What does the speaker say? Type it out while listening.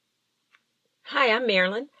Hi, I'm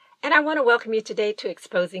Marilyn, and I want to welcome you today to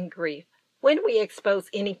Exposing Grief. When we expose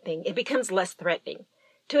anything, it becomes less threatening.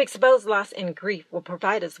 To expose loss and grief will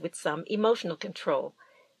provide us with some emotional control.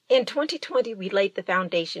 In 2020, we laid the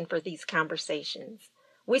foundation for these conversations.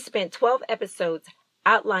 We spent 12 episodes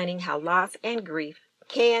outlining how loss and grief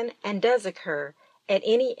can and does occur at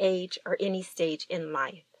any age or any stage in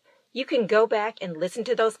life. You can go back and listen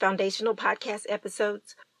to those foundational podcast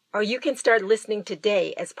episodes, or you can start listening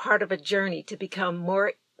today as part of a journey to become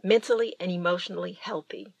more mentally and emotionally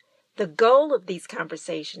healthy. The goal of these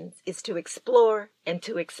conversations is to explore and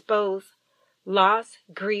to expose loss,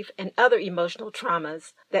 grief, and other emotional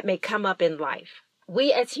traumas that may come up in life.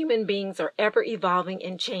 We as human beings are ever evolving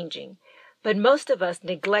and changing, but most of us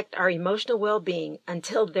neglect our emotional well-being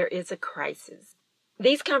until there is a crisis.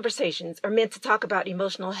 These conversations are meant to talk about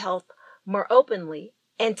emotional health more openly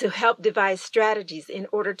and to help devise strategies in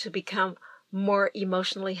order to become more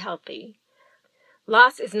emotionally healthy.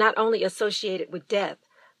 Loss is not only associated with death,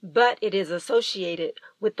 but it is associated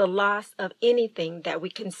with the loss of anything that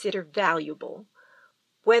we consider valuable,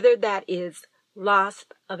 whether that is loss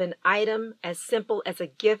of an item as simple as a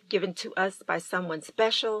gift given to us by someone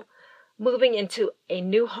special, moving into a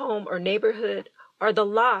new home or neighborhood, or the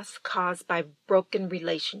loss caused by broken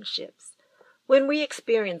relationships. When we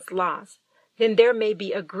experience loss, then there may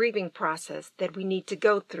be a grieving process that we need to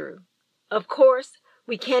go through. Of course,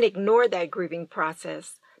 we can't ignore that grieving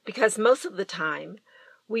process because most of the time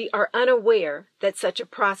we are unaware that such a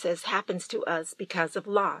process happens to us because of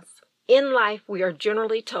loss. In life, we are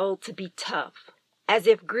generally told to be tough, as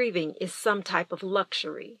if grieving is some type of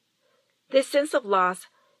luxury. This sense of loss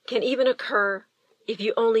can even occur if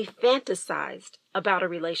you only fantasized about a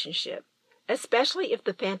relationship, especially if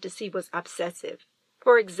the fantasy was obsessive.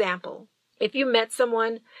 For example, if you met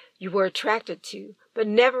someone you were attracted to, but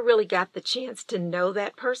never really got the chance to know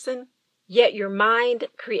that person, yet your mind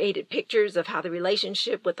created pictures of how the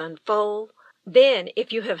relationship would unfold, then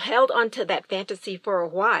if you have held onto that fantasy for a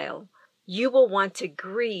while, you will want to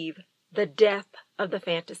grieve the death of the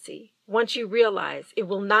fantasy once you realize it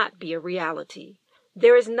will not be a reality.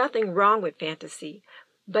 There is nothing wrong with fantasy,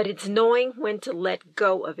 but it's knowing when to let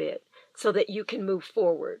go of it so that you can move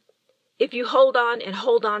forward. If you hold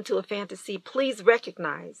on to a fantasy, please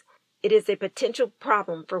recognize it is a potential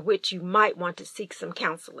problem for which you might want to seek some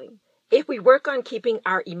counseling. If we work on keeping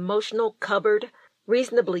our emotional cupboard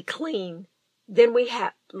reasonably clean, then we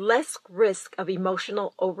have less risk of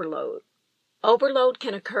emotional overload. Overload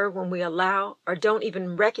can occur when we allow or don't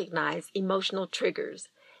even recognize emotional triggers,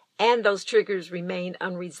 and those triggers remain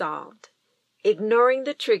unresolved. Ignoring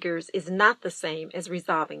the triggers is not the same as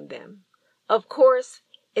resolving them. Of course,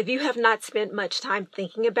 if you have not spent much time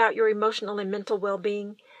thinking about your emotional and mental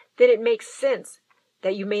well-being, then it makes sense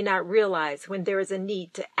that you may not realize when there is a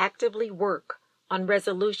need to actively work on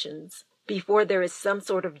resolutions before there is some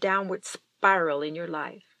sort of downward spiral in your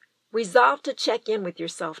life. Resolve to check in with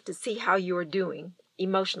yourself to see how you are doing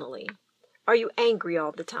emotionally. Are you angry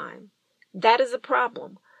all the time? That is a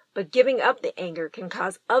problem, but giving up the anger can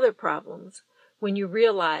cause other problems when you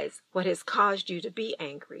realize what has caused you to be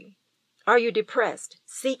angry. Are you depressed?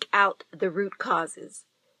 Seek out the root causes.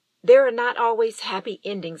 There are not always happy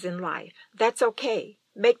endings in life. That's okay.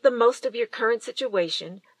 Make the most of your current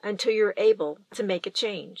situation until you're able to make a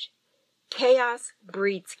change. Chaos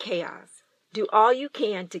breeds chaos. Do all you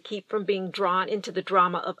can to keep from being drawn into the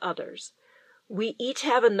drama of others. We each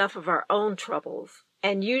have enough of our own troubles,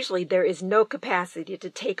 and usually there is no capacity to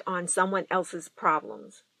take on someone else's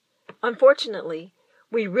problems. Unfortunately,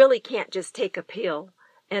 we really can't just take a pill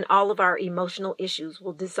and all of our emotional issues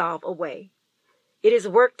will dissolve away. It is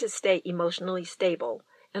work to stay emotionally stable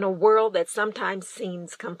in a world that sometimes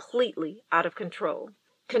seems completely out of control.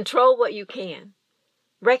 Control what you can.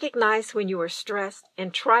 Recognize when you are stressed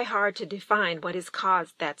and try hard to define what has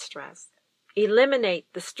caused that stress. Eliminate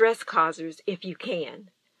the stress causers if you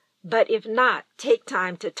can. But if not, take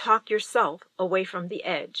time to talk yourself away from the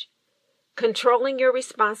edge. Controlling your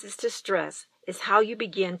responses to stress is how you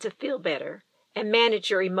begin to feel better and manage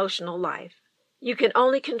your emotional life. You can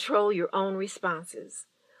only control your own responses.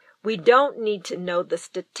 We don't need to know the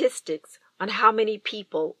statistics on how many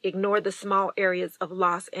people ignore the small areas of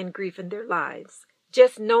loss and grief in their lives.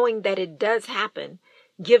 Just knowing that it does happen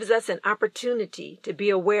gives us an opportunity to be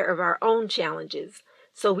aware of our own challenges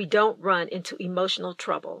so we don't run into emotional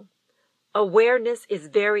trouble. Awareness is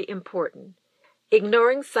very important.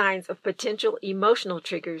 Ignoring signs of potential emotional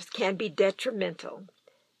triggers can be detrimental.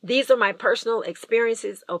 These are my personal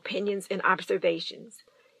experiences, opinions, and observations.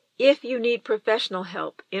 If you need professional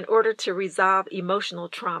help in order to resolve emotional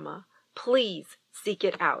trauma, please seek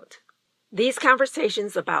it out. These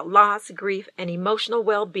conversations about loss, grief, and emotional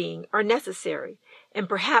well-being are necessary and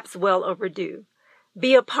perhaps well overdue.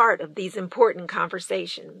 Be a part of these important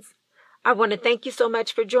conversations. I want to thank you so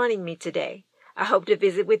much for joining me today. I hope to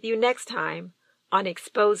visit with you next time on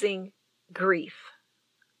Exposing Grief.